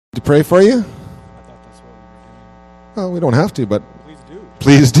To pray for you? I thought that's what we were doing. Well, we don't have to, but Please do.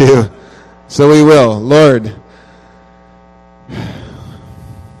 please do. So we will. Lord, I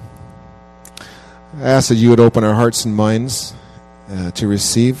ask that you would open our hearts and minds to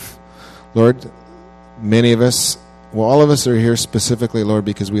receive. Lord, many of us, well, all of us are here specifically, Lord,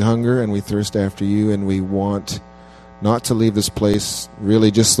 because we hunger and we thirst after you, and we want not to leave this place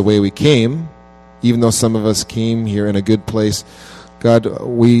really just the way we came, even though some of us came here in a good place. God,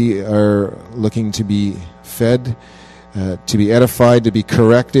 we are looking to be fed, to be edified, to be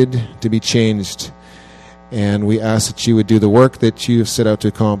corrected, to be changed. And we ask that you would do the work that you have set out to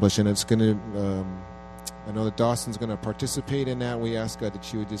accomplish. And it's going to, I know that Dawson's going to participate in that. We ask, God,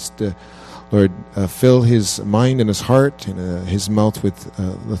 that you would just, Lord, fill his mind and his heart and his mouth with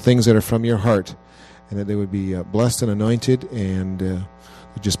the things that are from your heart. And that they would be blessed and anointed, and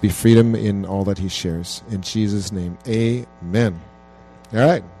just be freedom in all that he shares. In Jesus' name, amen. All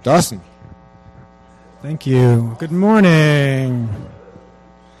right, Dawson. Thank you. Good morning.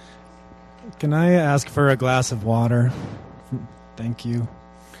 Can I ask for a glass of water? Thank you.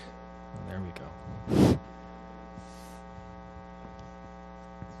 There we go.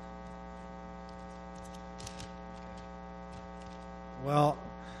 Well,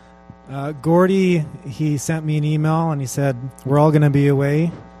 Gordy, he sent me an email and he said, we're all going to be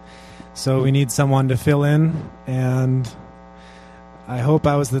away, so we need someone to fill in, and I hope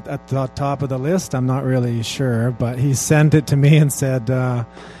I was at the top of the list. I'm not really sure, but he sent it to me and said,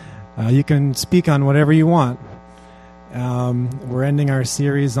 you can speak on whatever you want. We're ending our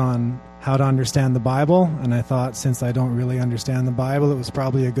series on how to understand the Bible, and I thought, since I don't really understand the Bible, it was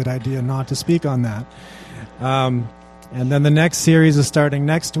probably a good idea not to speak on that. And then the next series is starting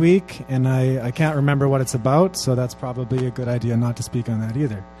next week, and I can't remember what it's about, so that's probably a good idea not to speak on that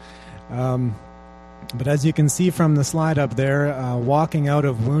either. But as you can see from the slide up there, walking out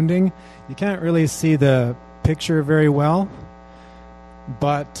of wounding, you can't really see the picture very well,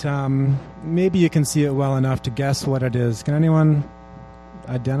 but maybe you can see it well enough to guess what it is. Can anyone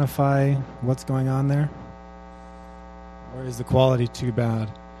identify what's going on there? Or is the quality too bad?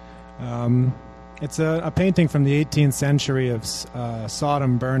 It's a painting from the 18th century of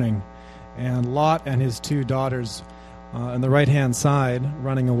Sodom burning, and Lot and his two daughters on the right-hand side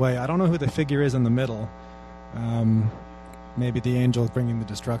running away. I don't know who the figure is in the middle. Maybe the angel bringing the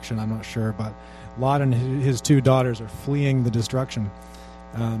destruction, I'm not sure, but Lot and his two daughters are fleeing the destruction.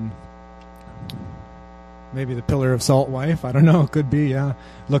 Maybe the pillar of salt wife, I don't know, it could be, yeah,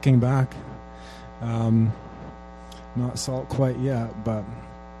 looking back. Not salt quite yet, but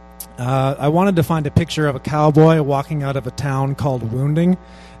I wanted to find a picture of a cowboy walking out of a town called Wounding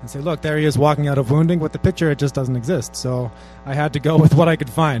and say, look, there he is walking out of Wounding. With the picture, it just doesn't exist. So I had to go with what I could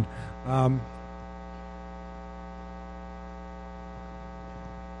find. And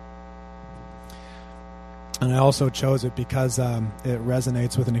I also chose it because it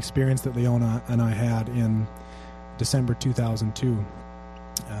resonates with an experience that Leona and I had in December 2002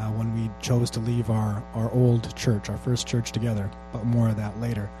 when we chose to leave our old church, our first church together, but more of that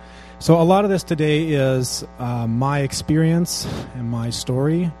later. So a lot of this today is my experience and my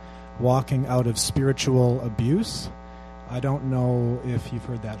story walking out of spiritual abuse. I don't know if you've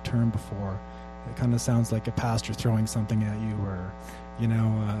heard that term before. It kind of sounds like a pastor throwing something at you, or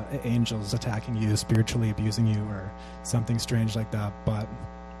angels attacking you, spiritually abusing you, or something strange like that. But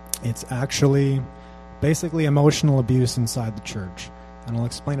it's actually basically emotional abuse inside the church. And I'll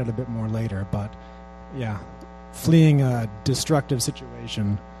explain it a bit more later. But yeah, fleeing a destructive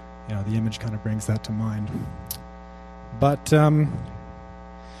situation, the image kind of brings that to mind. But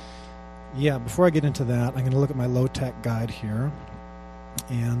before I get into that, I'm going to look at my low-tech guide here.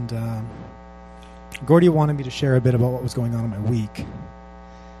 And Gordy wanted me to share a bit about what was going on in my week.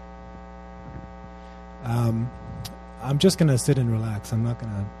 I'm just going to sit and relax. I'm not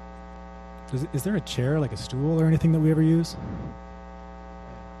going to... Is there a chair, like a stool or anything that we ever use?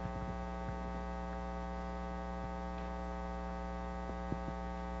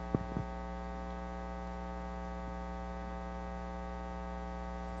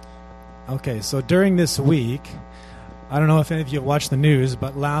 Okay, so during this week, I don't know if any of you have watched the news,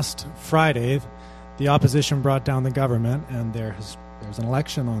 but last Friday, the opposition brought down the government, and there's an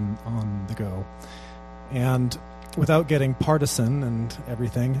election on the go. And without getting partisan and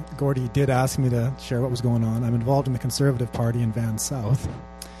everything, Gordy did ask me to share what was going on. I'm involved in the Conservative Party in Van South.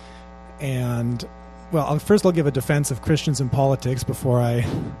 And, well, I'll give a defense of Christians in politics before I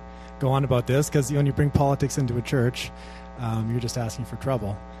go on about this, because when you bring politics into a church, you're just asking for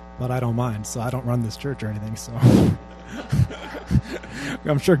trouble. But I don't mind, so I don't run this church or anything, so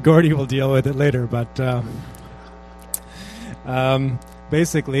I'm sure Gordy will deal with it later. But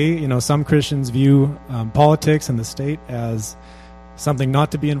basically, some Christians view politics and the state as something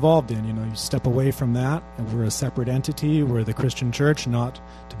not to be involved in. You step away from that, and we're a separate entity. We're the Christian church, not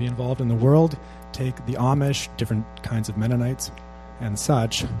to be involved in the world. Take the Amish, different kinds of Mennonites, and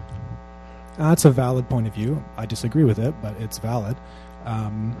such. That's a valid point of view. I disagree with it, but it's valid.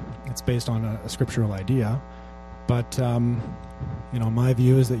 It's based on a scriptural idea. But, my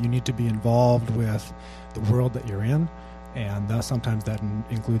view is that you need to be involved with the world that you're in, and sometimes that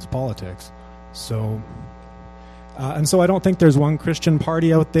includes politics. So I don't think there's one Christian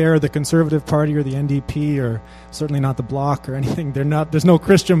party out there, the Conservative Party or the NDP, or certainly not the Bloc or anything. There's no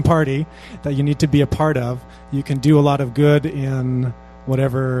Christian party that you need to be a part of. You can do a lot of good in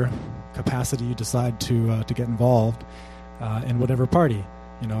whatever capacity you decide to get involved in whatever party.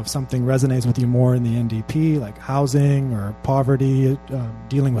 If something resonates with you more in the NDP, like housing or poverty,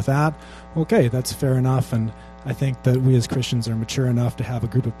 dealing with that, okay, that's fair enough. And I think that we as Christians are mature enough to have a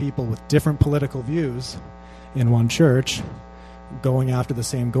group of people with different political views in one church going after the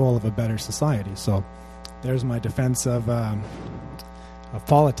same goal of a better society. So there's my defense of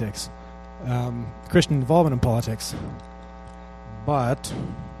politics, Christian involvement in politics. But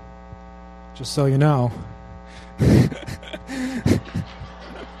just so you know,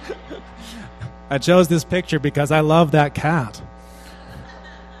 I chose this picture because I love that cat.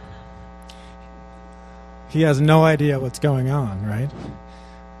 He has no idea what's going on, right?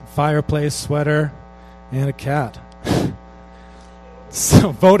 Fireplace, sweater, and a cat.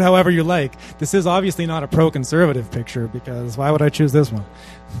 So vote however you like. This is obviously not a pro-conservative picture, because why would I choose this one?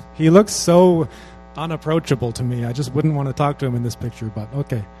 He looks so unapproachable to me. I just wouldn't want to talk to him in this picture, but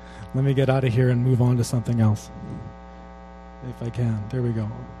okay. Let me get out of here and move on to something else. If I can. There we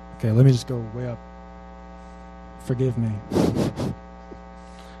go. Okay, let me just go way up. Forgive me.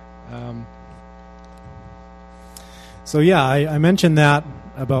 So yeah, I mentioned that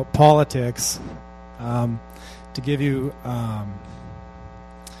about politics to give you an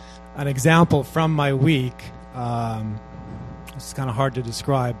example from my week. It's kind of hard to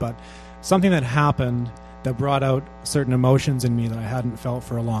describe, but something that happened that brought out certain emotions in me that I hadn't felt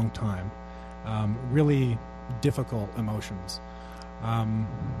for a long time. Really difficult emotions.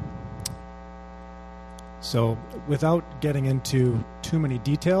 So without getting into too many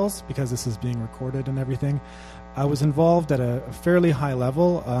details, because this is being recorded and everything, I was involved at a fairly high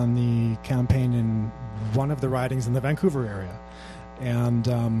level on the campaign in one of the ridings in the Vancouver area. And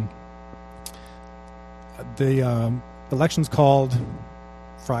the election's called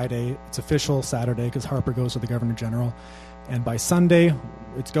Friday. It's official Saturday because Harper goes to the Governor General. And by Sunday,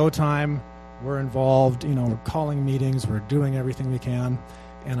 it's go time. We're involved. We're calling meetings. We're doing everything we can.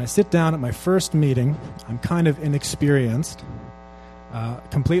 And I sit down at my first meeting. I'm kind of inexperienced,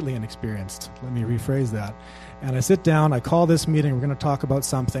 completely inexperienced. Let me rephrase that. And I sit down, I call this meeting, we're going to talk about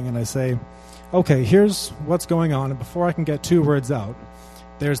something, and I say, okay, here's what's going on. And before I can get two words out,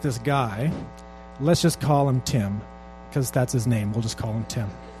 there's this guy. Let's just call him Tim, because that's his name. We'll just call him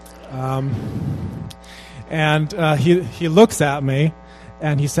Tim. And he looks at me,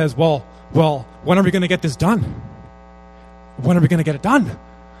 and he says, well, when are we going to get this done? When are we going to get it done?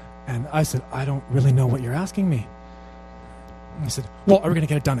 And I said, I don't really know what you're asking me. And he said, well, are we going to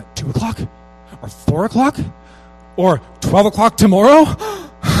get it done at 2 o'clock? Or 4 o'clock? Or 12 o'clock tomorrow?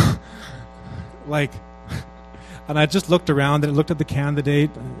 And I just looked around and looked at the candidate.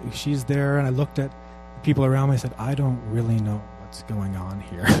 She's there, and I looked at people around me. I said, I don't really know what's going on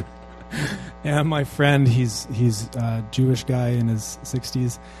here. And my friend, he's a Jewish guy in his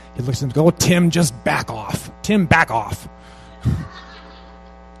 60s. He looks at him and goes, oh, Tim, just back off. Tim, back off.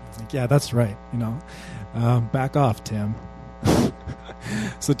 Yeah, that's right. Back off, Tim.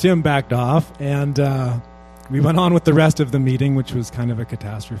 So Tim backed off, and we went on with the rest of the meeting, which was kind of a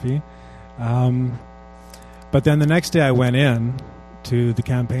catastrophe. But then the next day I went in to the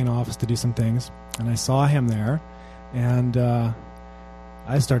campaign office to do some things, and I saw him there, and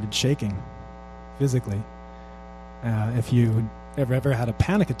I started shaking physically. If you ever had a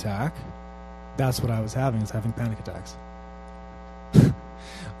panic attack, that's what I was having panic attacks.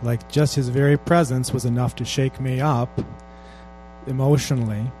 Just his very presence was enough to shake me up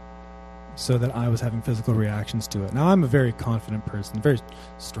emotionally so that I was having physical reactions to it. Now, I'm a very confident person, very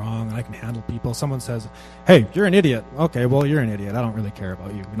strong, and I can handle people. Someone says, hey, you're an idiot. Okay, well, you're an idiot. I don't really care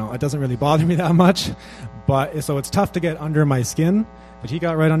about you. It doesn't really bother me that much. So it's tough to get under my skin, but he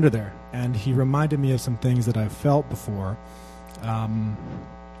got right under there. And he reminded me of some things that I've felt before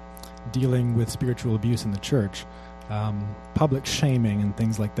dealing with spiritual abuse in the church. Public shaming and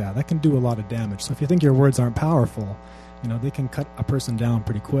things like that. That can do a lot of damage. So if you think your words aren't powerful, they can cut a person down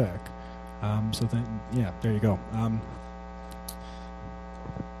pretty quick. There you go.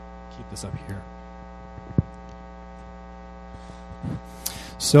 keep this up here.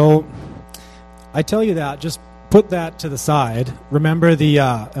 So I tell you that, just put that to the side. Remember the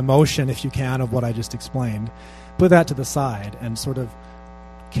emotion, if you can, of what I just explained. Put that to the side and sort of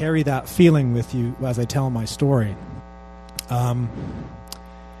carry that feeling with you as I tell my story.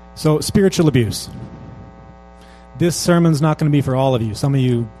 So spiritual abuse. This sermon's not going to be for all of you. Some of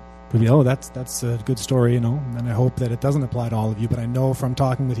you would be, oh, that's a good story, and I hope that it doesn't apply to all of you, but I know from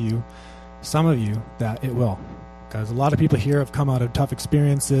talking with you, some of you, that it will. Because a lot of people here have come out of tough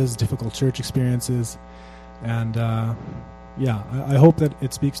experiences, difficult church experiences, and I hope that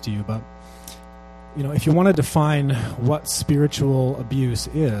it speaks to you. But if you want to define what spiritual abuse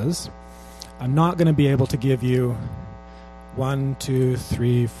is, I'm not going to be able to give you 1, 2,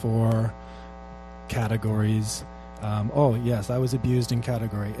 3, 4 categories. Oh, yes, I was abused in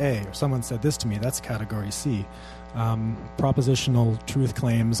category A, or someone said this to me, that's category C. Propositional truth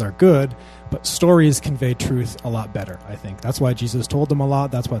claims are good, but stories convey truth a lot better, I think. That's why Jesus told them a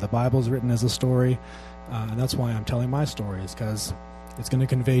lot. That's why the Bible's written as a story. And that's why I'm telling my stories, because it's going to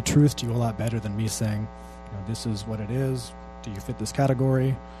convey truth to you a lot better than me saying, this is what it is. Do you fit this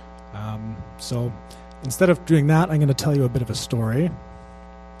category? So instead of doing that, I'm going to tell you a bit of a story.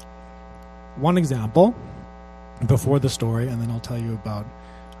 One example before the story, and then I'll tell you about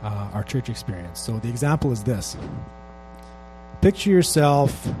our church experience. So the example is this. Picture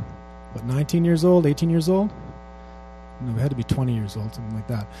yourself, 19 years old, 18 years old? No, we had to be 20 years old, something like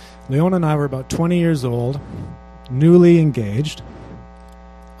that. Leona and I were about 20 years old, newly engaged,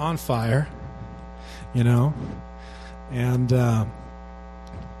 on fire, and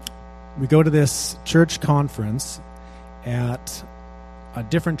we go to this church conference at a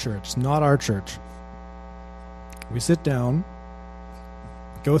different church, not our church. We sit down,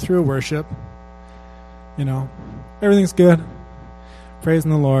 go through a worship, everything's good, praising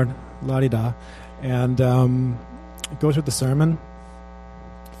the Lord, la-di-da, and go through the sermon,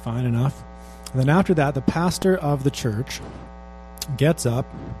 fine enough. And then after that, the pastor of the church gets up,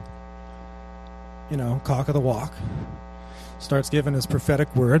 cock of the walk, starts giving his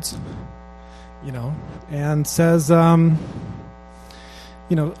prophetic words, and says,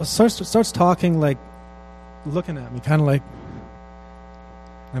 starts talking like, looking at me, kind of like,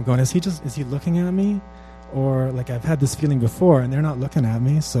 I'm going, is he looking at me? Or like I've had this feeling before and they're not looking at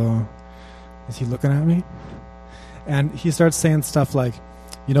me, so is he looking at me? And he starts saying stuff like,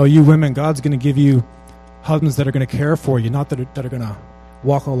 you women, God's going to give you husbands that are going to care for you, not that are going to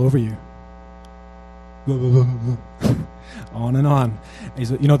walk all over you. Blah, blah, blah, blah. On and on. And he's,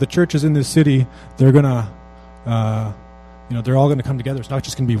 the churches in this city, they're going to, they're all going to come together. It's not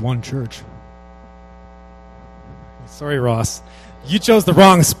just going to be one church. Sorry, Ross. You chose the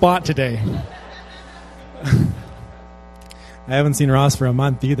wrong spot today. I haven't seen Ross for a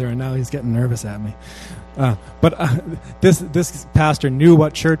month either, and now he's getting nervous at me. But this pastor knew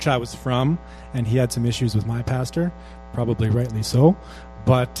what church I was from, and he had some issues with my pastor, probably rightly so.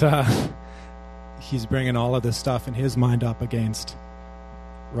 But he's bringing all of this stuff in his mind up against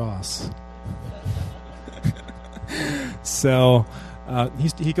Ross. So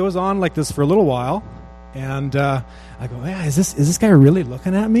he goes on like this for a little while, and I go, yeah, is this guy really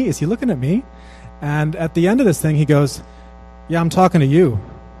looking at me? Is he looking at me? And at the end of this thing, he goes, yeah, I'm talking to you.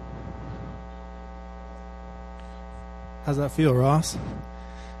 How's that feel, Ross?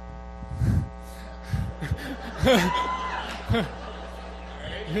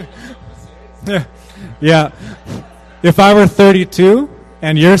 Yeah. If I were 32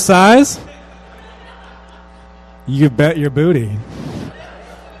 and your size, you bet your booty.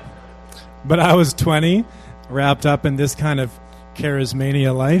 But I was 20, wrapped up in this kind of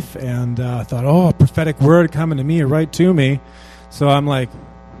charismania life, and thought, a prophetic word coming to me, right to me. So I'm like,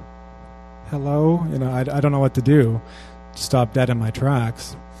 hello? I don't know what to do. Stop dead in my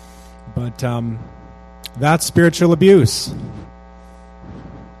tracks. But that's spiritual abuse.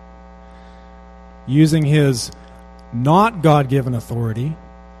 Using his not God-given authority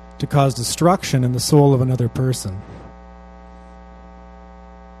to cause destruction in the soul of another person.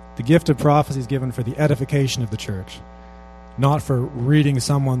 The gift of prophecy is given for the edification of the church, not for reading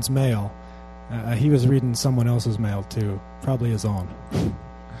someone's mail. He was reading someone else's mail too, probably his own.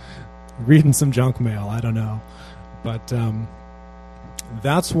 Reading some junk mail, I don't know. But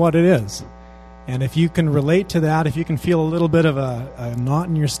that's what it is. And if you can relate to that, if you can feel a little bit of a knot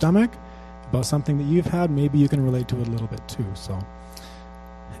in your stomach about something that you've had, maybe you can relate to it a little bit too. So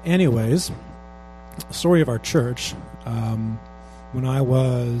anyways, story of our church. When I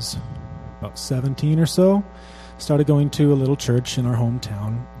was about 17 or so, started going to a little church in our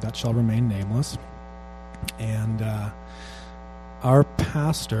hometown that shall remain nameless. And our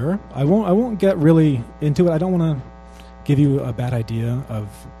pastor, I won't get really into it. I don't want to give you a bad idea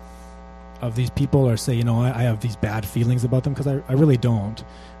of these people or say, I have these bad feelings about them, because I really don't.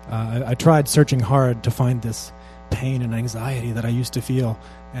 I tried searching hard to find this pain and anxiety that I used to feel,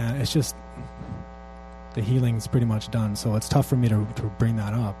 and it's just the healing's pretty much done, so it's tough for me to bring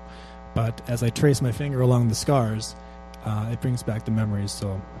that up. But as I trace my finger along the scars, it brings back the memories,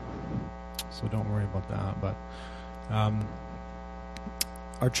 so don't worry about that. But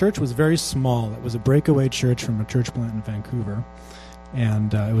our church was very small. It was a breakaway church from a church plant in Vancouver,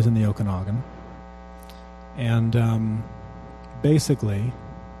 and it was in the Okanagan. And basically,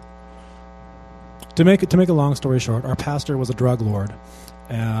 to make a long story short, our pastor was a drug lord,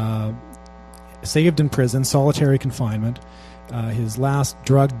 saved in prison, solitary confinement. His last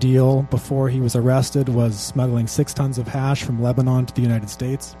drug deal before he was arrested was smuggling 6 tons of hash from Lebanon to the United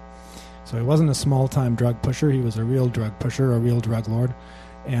States. So he wasn't a small-time drug pusher. He was a real drug pusher, a real drug lord.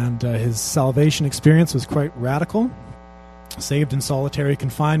 And his salvation experience was quite radical. Saved in solitary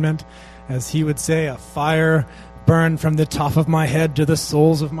confinement. As he would say, a fire burned from the top of my head to the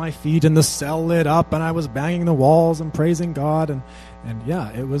soles of my feet, and the cell lit up, and I was banging the walls and praising God. And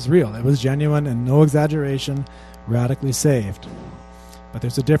yeah, it was real. It was genuine and no exaggeration, radically saved. But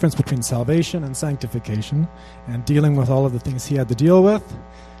there's a difference between salvation and sanctification, and dealing with all of the things he had to deal with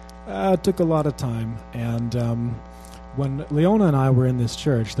took a lot of time. And when Leona and I were in this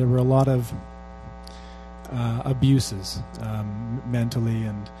church, there were a lot of abuses, mentally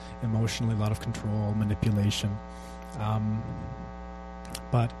and emotionally, a lot of control, manipulation.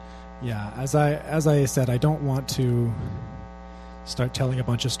 But yeah, as I said, I don't want to start telling a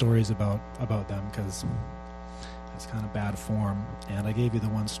bunch of stories about them, because it's kind of bad form. And I gave you the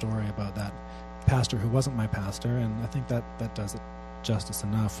one story about that pastor who wasn't my pastor, and I think that does it justice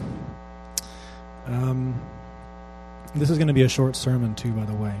enough. This is going to be a short sermon too, by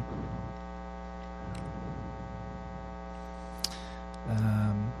the way.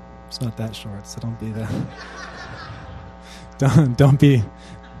 It's not that short, so don't be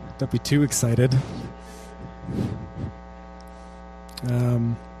don't be too excited.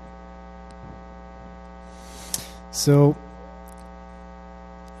 So,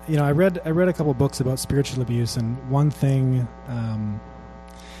 I read a couple books about spiritual abuse, and one thing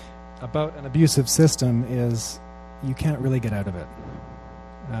about an abusive system is you can't really get out of it.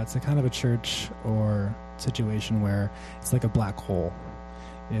 It's a kind of a church or situation where it's like a black hole.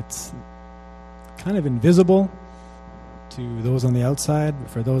 It's kind of invisible to those on the outside, but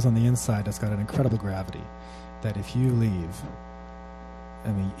for those on the inside, it's got an incredible gravity that if you leave,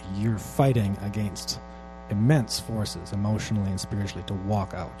 you're fighting against immense forces, emotionally and spiritually, to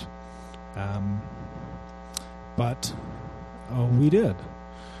walk out. But we did.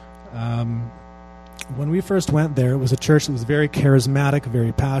 When we first went there, it was a church that was very charismatic,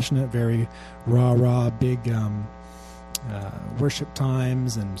 very passionate, very rah-rah, big worship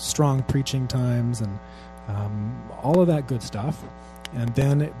times and strong preaching times and all of that good stuff. And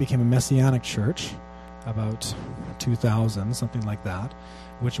then it became a Messianic church, about 2000, something like that,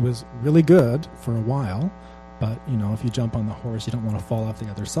 which was really good for a while. But, if you jump on the horse, you don't want to fall off the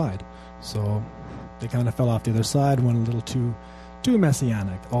other side. So they kind of fell off the other side, went a little too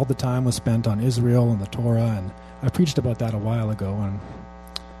Messianic. All the time was spent on Israel and the Torah, and I preached about that a while ago, and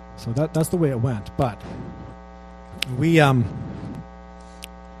so that's the way it went. But we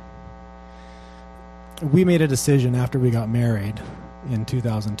made a decision after we got married in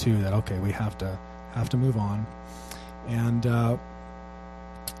 2002 that we have to move on, and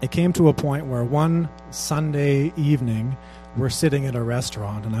it came to a point where one Sunday evening we're sitting at a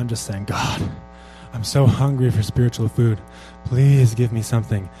restaurant, and I'm just saying, God, I'm so hungry for spiritual food. Please give me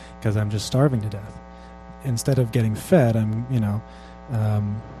something, because I'm just starving to death. Instead of getting fed, I'm,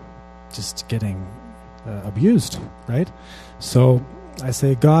 just getting abused, right? So I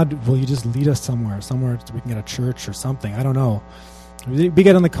say, God, will you just lead us somewhere so we can get a church or something? I don't know. We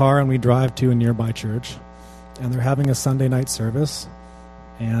get in the car and we drive to a nearby church, and they're having a Sunday night service,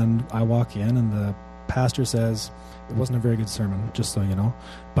 and I walk in, and the pastor says, it wasn't a very good sermon, just so you know,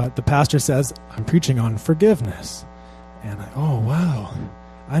 but the pastor says, I'm preaching on forgiveness. And oh, wow,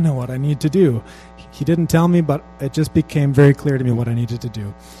 I know what I need to do. He didn't tell me, but it just became very clear to me what I needed to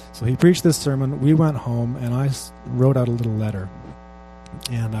do. So he preached this sermon, we went home, and I wrote out a little letter.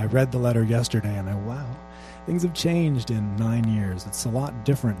 And I read the letter yesterday, and wow, things have changed in 9 years. It's a lot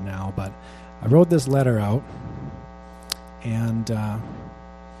different now, but I wrote this letter out, and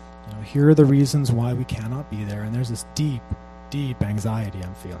here are the reasons why we cannot be there, and there's this deep, deep anxiety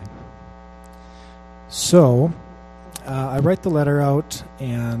I'm feeling. So I write the letter out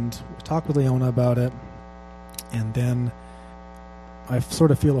and talk with Leona about it, and then I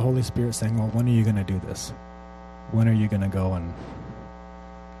sort of feel the Holy Spirit saying, well, when are you going to do this? When are you going to go and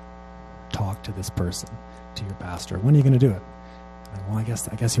talk to this person, to your pastor? When are you going to do it? And, well, I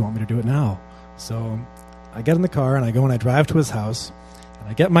guess you want me to do it now. So I get in the car and I go and I drive to his house and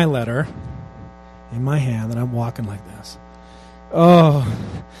I get my letter in my hand and I'm walking like this. Oh,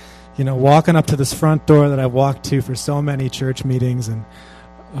 walking up to this front door that I've walked to for so many church meetings, and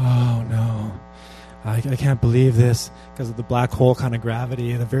oh no, I can't believe this, because of the black hole kind of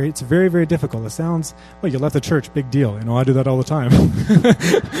gravity. It's very, very difficult. It sounds, well, you left the church, big deal. I do that all the time.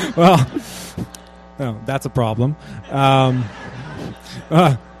 Well, no, that's a problem.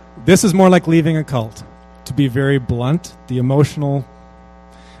 This is more like leaving a cult. To be very blunt, the emotional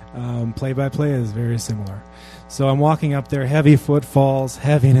play-by-play is very similar. So I'm walking up there, heavy footfalls,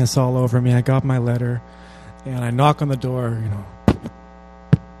 heaviness all over me. I got my letter, and I knock on the door,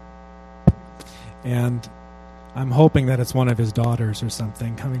 and I'm hoping that it's one of his daughters or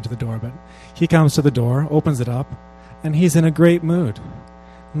something coming to the door. But he comes to the door, opens it up, and he's in a great mood.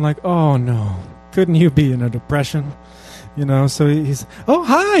 I'm like, oh no, couldn't you be in a depression? So he's, oh,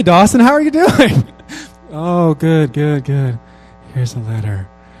 hi, Dawson, how are you doing? Oh, good. Here's a letter.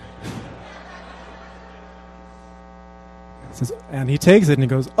 And he takes it and he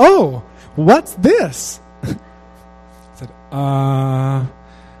goes, oh, what's this? I said,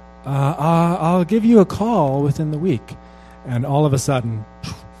 I'll give you a call within the week. And all of a sudden,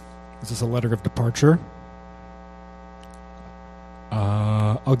 is this a letter of departure?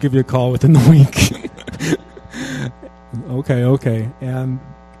 I'll give you a call within the week. Okay. And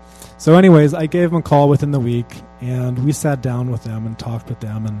so anyways, I gave him a call within the week, and we sat down with them and talked with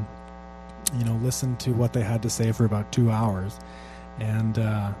them and, listened to what they had to say for about 2 hours. And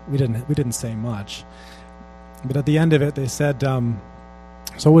we didn't say much. But at the end of it, they said,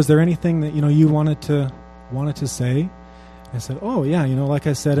 so was there anything that, you wanted to say? I said, oh, yeah, like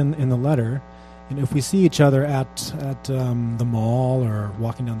I said in the letter, if we see each other at the mall or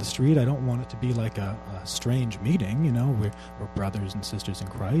walking down the street, I don't want it to be like a strange meeting. We're brothers and sisters in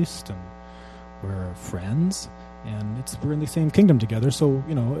Christ, and we're friends, and we're in the same kingdom together. So,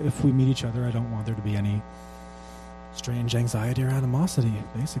 if we meet each other, I don't want there to be any strange anxiety or animosity,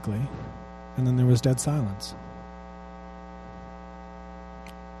 basically. And then there was dead silence.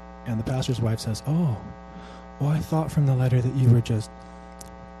 And the pastor's wife says, oh, well, I thought from the letter that you were just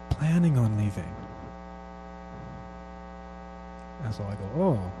planning on leaving. And so I go,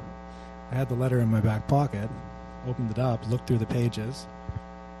 oh. I had the letter in my back pocket, opened it up, looked through the pages.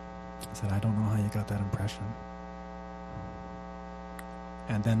 I said, I don't know how you got that impression.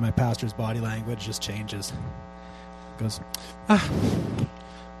 And then my pastor's body language just changes. Goes,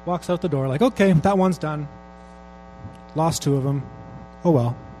 walks out the door like, okay, that one's done. Lost 2 of them. Oh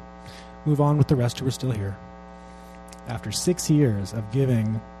well. Move on with the rest who are still here. After 6 years of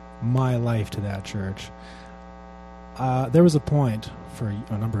giving my life to that church, there was a point for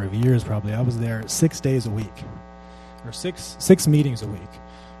a number of years probably, I was there 6 days a week, or six meetings a week.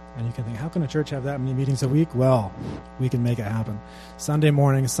 And you can think, how can a church have that many meetings a week? Well, we can make it happen. Sunday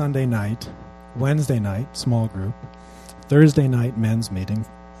morning, Sunday night, Wednesday night, small group, Thursday night, men's meeting,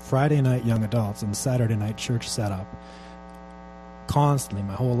 Friday night, young adults, and Saturday night, church setup. Constantly,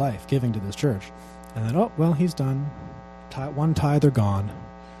 my whole life, giving to this church. And then, oh, well, he's done. One tither gone.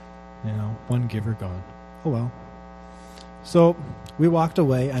 One giver gone. Oh, well. So we walked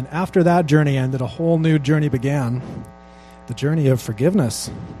away, and after that journey ended, a whole new journey began. The journey of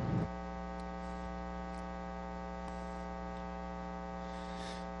forgiveness.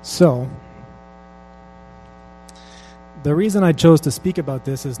 So, the reason I chose to speak about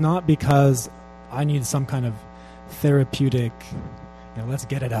this is not because I need some kind of therapeutic, let's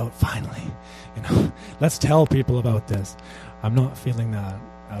get it out finally. Let's tell people about this. I'm not feeling that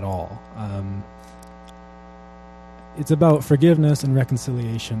at all. It's about forgiveness and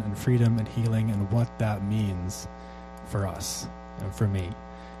reconciliation and freedom and healing and what that means for us and for me.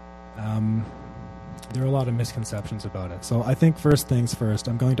 There are a lot of misconceptions about it. So I think first things first,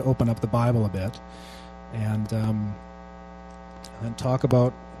 I'm going to open up the Bible a bit and then talk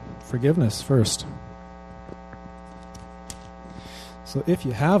about forgiveness first. So if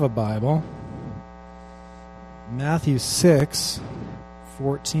you have a Bible, Matthew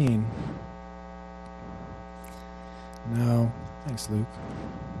 6:14. No, thanks, Luke.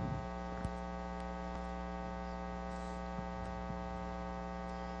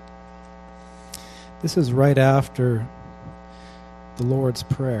 This is right after the Lord's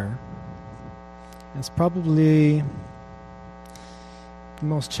Prayer. It's probably the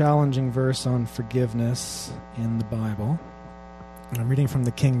most challenging verse on forgiveness in the Bible. And I'm reading from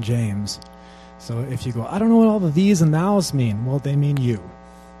the King James. So if you go, I don't know what all the these and thous mean. Well, they mean you.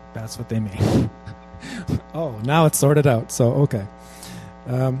 That's what they mean. Oh, now it's sorted out. So, okay.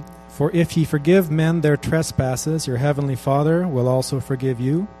 For if ye forgive men their trespasses, your heavenly Father will also forgive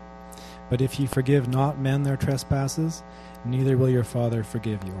you. But if ye forgive not men their trespasses, neither will your Father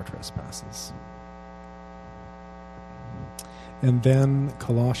forgive your trespasses. And then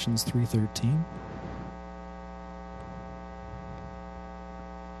Colossians 3:13.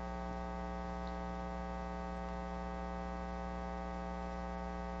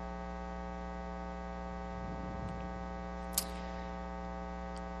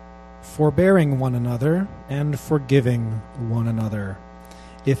 Forbearing one another and forgiving one another.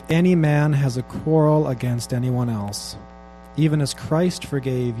 If any man has a quarrel against anyone else, even as Christ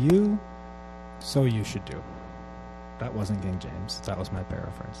forgave you, so you should do. That wasn't King James. That was my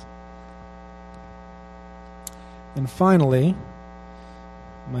paraphrase. And finally,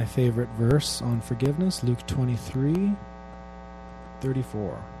 my favorite verse on forgiveness, Luke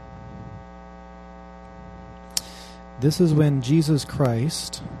 23:34. This is when Jesus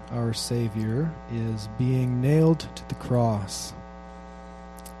Christ, our Savior, is being nailed to the cross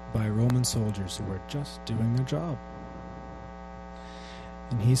by Roman soldiers who were just doing their job.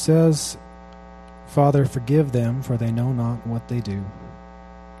 And he says, Father, forgive them, for they know not what they do.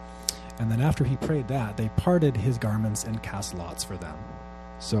 And then after he prayed that, they parted his garments and cast lots for them.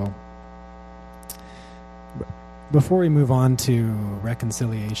 So, before we move on to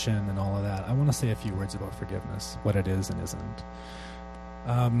reconciliation and all of that, I want to say a few words about forgiveness, what it is and isn't.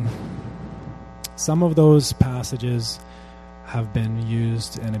 Some of those passages have been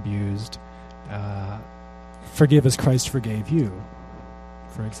used and abused. Forgive as Christ forgave you,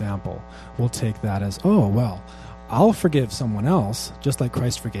 for example. We'll take that as, oh, well, I'll forgive someone else just like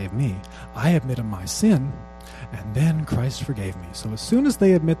Christ forgave me. I admitted my sin, and then Christ forgave me. So as soon as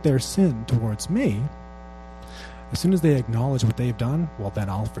they admit their sin towards me, as soon as they acknowledge what they've done, well, then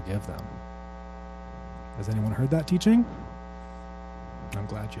I'll forgive them. Has anyone heard that teaching? I'm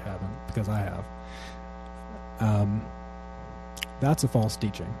glad you haven't, because I have. That's a false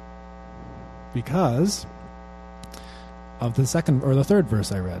teaching. Because of the second or the third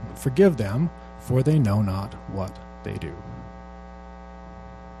verse I read. Forgive them, for they know not what they do.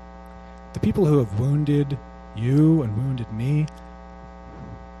 The people who have wounded you and wounded me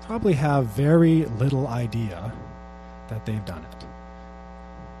probably have very little idea that they've done it.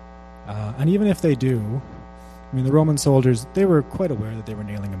 And even if they do, I mean, the Roman soldiers, they were quite aware that they were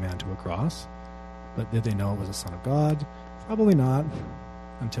nailing a man to a cross, but did they know it was the Son of God? Probably not,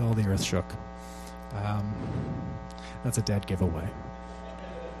 until the earth shook. That's a dead giveaway.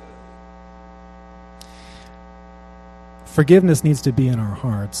 Forgiveness needs to be in our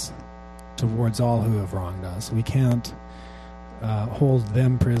hearts towards all who have wronged us. We can't hold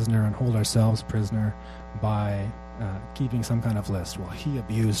them prisoner and hold ourselves prisoner by keeping some kind of list. Well, he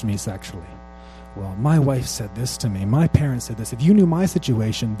abused me sexually. Well, my wife said this to me. My parents said this. If you knew my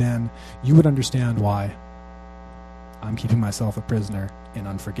situation, then you would understand why I'm keeping myself a prisoner in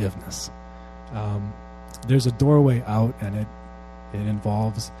unforgiveness. There's a doorway out, and it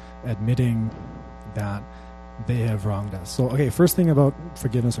involves admitting that they have wronged us. So, okay, first thing about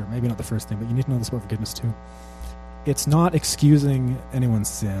forgiveness, or maybe not the first thing, but you need to know this about forgiveness too. It's not excusing anyone's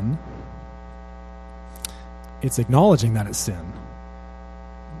sin. It's acknowledging that it's sin.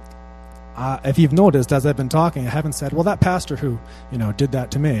 If you've noticed, as I've been talking, I haven't said, well, that pastor who, did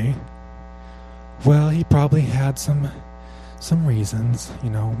that to me, well, he probably had some reasons,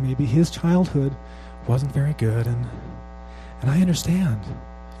 maybe his childhood wasn't very good, and I understand.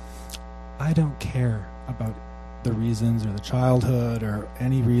 I don't care about the reasons or the childhood or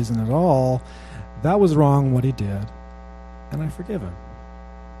any reason at all. That was wrong what he did, and I forgive him,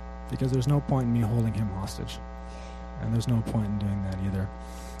 because there's no point in me holding him hostage, and there's no point in doing that either.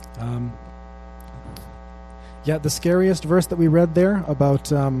 Yet the scariest verse that we read there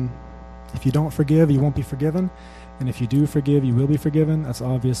about if you don't forgive, you won't be forgiven, and if you do forgive, you will be forgiven, that's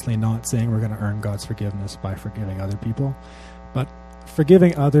obviously not saying we're going to earn God's forgiveness by forgiving other people. But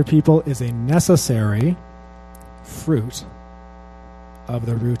forgiving other people is a necessary fruit of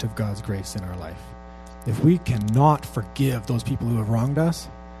the root of God's grace in our life. If we cannot forgive those people who have wronged us,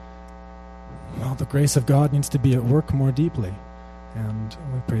 well, the grace of God needs to be at work more deeply. And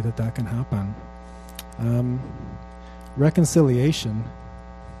we pray that that can happen. Reconciliation.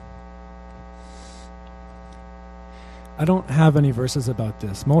 I don't have any verses about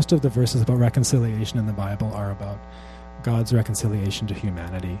this. Most of the verses about reconciliation in the Bible are about God's reconciliation to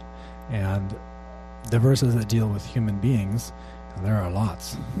humanity. And the verses that deal with human beings, and there are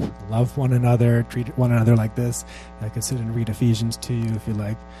lots. Love one another, treat one another like this. I could sit and read Ephesians to you if you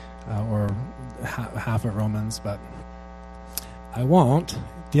like. or half of Romans, but I won't.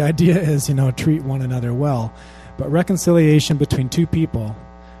 The idea is, treat one another well. But reconciliation between two people,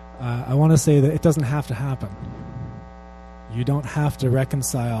 I want to say that it doesn't have to happen. You don't have to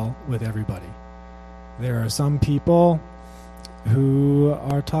reconcile with everybody. There are some people who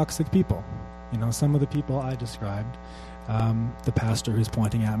are toxic people. Some of the people I described, the pastor who's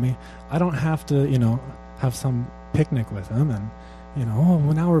pointing at me, I don't have to, have some picnic with him and,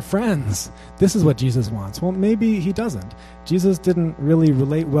 well, now we're friends. This is what Jesus wants. Well, maybe he doesn't. Jesus didn't really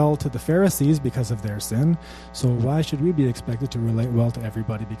relate well to the Pharisees because of their sin, so why should we be expected to relate well to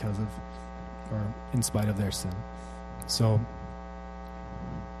everybody because of, or in spite of their sin? So,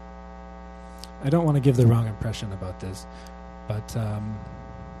 I don't want to give the wrong impression about this, but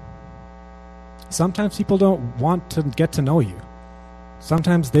sometimes people don't want to get to know you.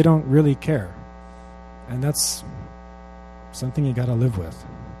 Sometimes they don't really care, and that's something you got to live with.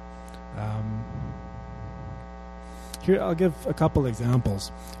 Here, I'll give a couple examples.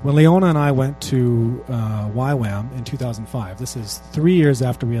 When Leona and I went to YWAM in 2005, this is 3 years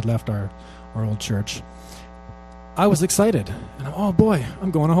after we had left our old church, I was excited. And oh boy, I'm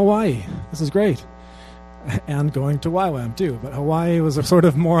going to Hawaii. This is great. And going to YWAM too. But Hawaii was sort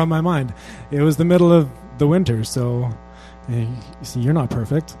of more on my mind. It was the middle of the winter, so you see, you're not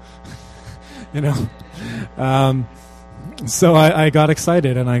perfect. So I got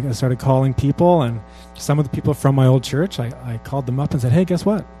excited, and I started calling people, and some of the people from my old church, I called them up and said, hey, guess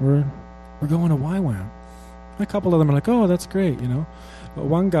what? We're going to YWAM. A couple of them are like, oh, that's great, But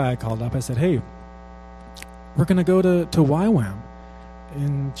one guy I called up, I said, hey, we're going to go to YWAM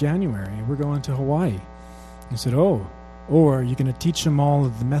in January. We're going to Hawaii. He said, oh, are you going to teach them all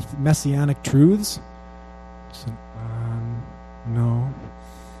of the messianic truths? I said, no,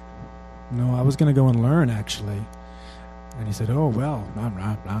 I was going to go and learn, actually. And he said, oh, well, not,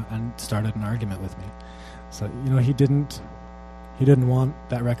 and started an argument with me. So, he didn't want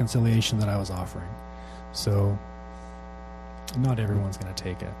that reconciliation that I was offering. So not everyone's going to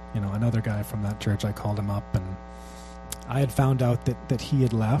take it. Another guy from that church, I called him up, and I had found out that he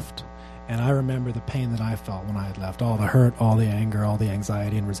had left, and I remember the pain that I felt when I had left, all the hurt, all the anger, all the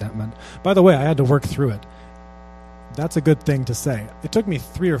anxiety and resentment. By the way, I had to work through it. That's a good thing to say. It took me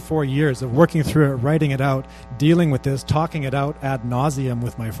 3 or 4 years of working through it, writing it out, dealing with this, talking it out ad nauseum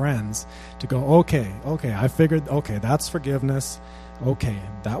with my friends to go, okay, I figured, that's forgiveness. Okay,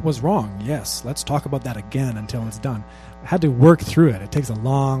 that was wrong. Yes, let's talk about that again until it's done. I had to work through it. It takes a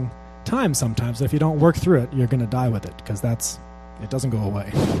long time sometimes. If you don't work through it, you're going to die with it, because it doesn't go away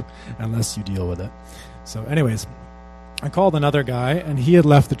unless you deal with it. So anyways, I called another guy, and he had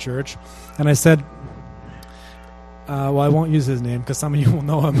left the church, and I said, well, I won't use his name because some of you will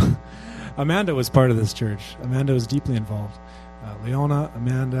know him. Amanda was part of this church. Amanda was deeply involved. Leona,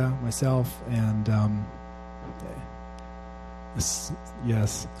 Amanda, myself, and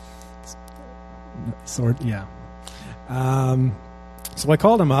yes, sort, yeah. So I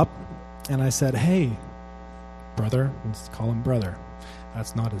called him up, and I said, hey, brother, let's call him brother.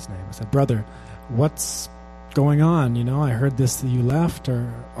 That's not his name. I said, brother, what's going on? I heard this that you left,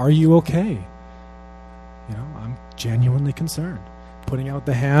 or are you okay? I'm genuinely concerned. Putting out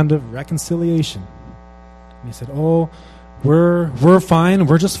the hand of reconciliation. And he said, oh, we're fine.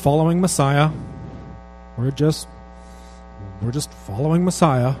 We're just following Messiah. We're just following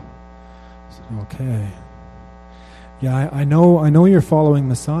Messiah. I said, okay. Yeah, I know you're following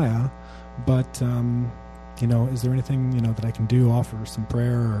Messiah, but is there anything that I can do? Offer some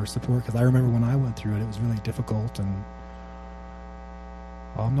prayer or support? Because I remember when I went through it, it was really difficult, and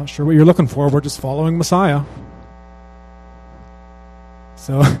I'm not sure what you're looking for. We're just following Messiah.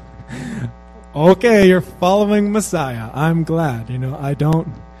 So, okay, you're following Messiah. I'm glad.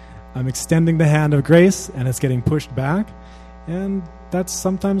 I'm extending the hand of grace, and it's getting pushed back, and that's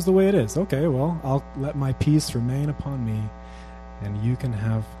sometimes the way it is. Okay, well, I'll let my peace remain upon me, and you can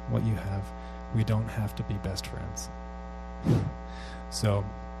have what you have. We don't have to be best friends. So,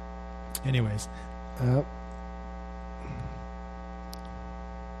 anyways, the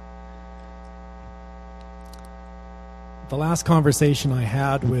last conversation I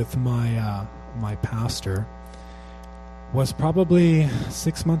had with my pastor was probably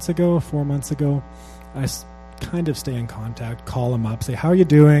 6 months ago, 4 months ago. I kind of stay in contact, call him up, say, how are you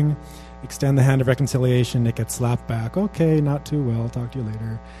doing? Extend the hand of reconciliation. It gets slapped back. Okay, not too well. Talk to you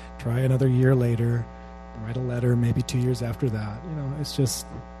later. Try another year later. Write a letter, maybe 2 years after that. It's just,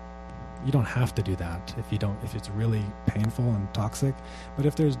 you don't have to do that if it's really painful and toxic. But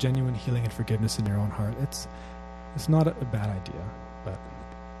if there's genuine healing and forgiveness in your own heart, it's not a bad idea. But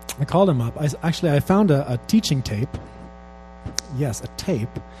I called him up. I found a teaching tape. Yes, a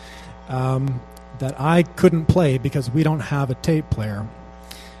tape that I couldn't play because we don't have a tape player.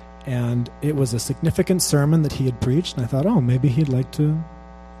 And it was a significant sermon that he had preached, and I thought, oh, maybe he'd like to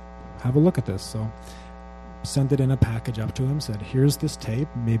have a look at this. So sent it in a package up to him, said, here's this tape,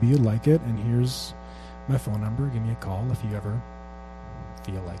 maybe you'd like it, and here's my phone number, give me a call if you ever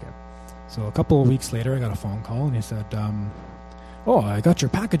feel like it. So a couple of weeks later, I got a phone call, and he said, oh, I got your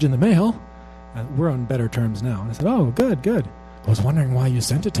package in the mail. And we're on better terms now. And I said, oh, good. I was wondering why you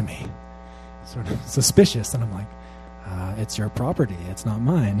sent it to me. Sort of suspicious. And I'm like, it's your property. It's not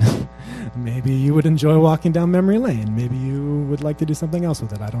mine. Maybe you would enjoy walking down memory lane. Maybe you would like to do something else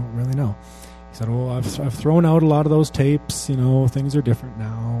with it. I don't really know. He said, well, I've thrown out a lot of those tapes. Things are different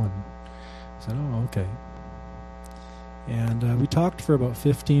now. And I said, oh, okay. And we talked for about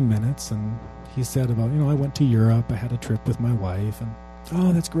 15 minutes, and he said about, I went to Europe. I had a trip with my wife, and,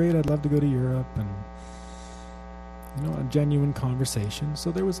 oh, that's great. I'd love to go to Europe. And, a genuine conversation. So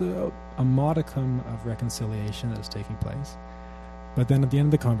there was a modicum of reconciliation that was taking place. But then at the end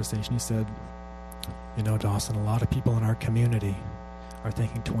of the conversation, he said, Dawson, a lot of people in our community are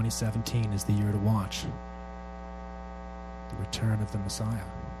thinking 2017 is the year to watch the return of the Messiah.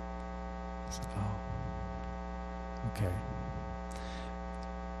 I said, oh, okay.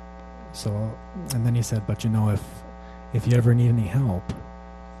 So, and then he said, but if you ever need any help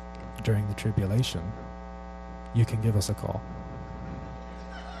during the tribulation, you can give us a call.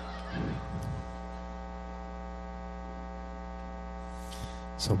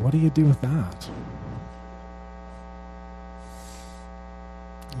 So what do you do with that?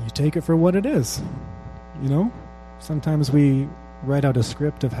 You take it for what it is. Sometimes we write out a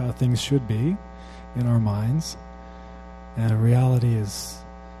script of how things should be in our minds, and reality is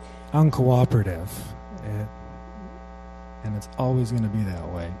uncooperative. And it's always going to be that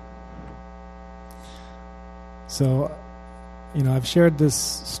way. So, I've shared this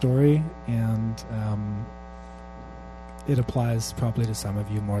story, and it applies probably to some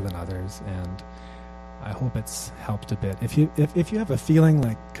of you more than others, and I hope it's helped a bit. If you have a feeling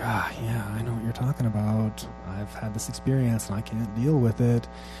like, yeah, I know what you're talking about, I've had this experience and I can't deal with it,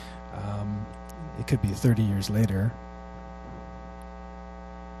 it could be 30 years later,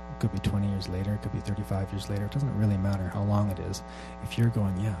 it could be 20 years later, it could be 35 years later, it doesn't really matter how long it is. If you're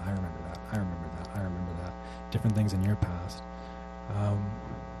going, yeah, I remember that, different things in your past,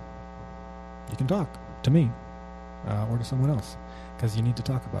 you can talk to me or to someone else, because you need to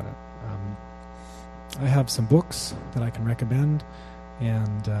talk about it. I have some books that I can recommend,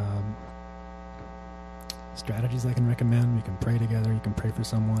 and strategies I can recommend. We can pray together. You can pray for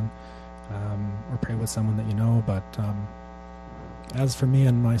someone, or pray with someone that you know. But as for me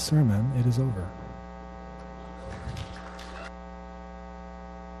and my sermon, it is over.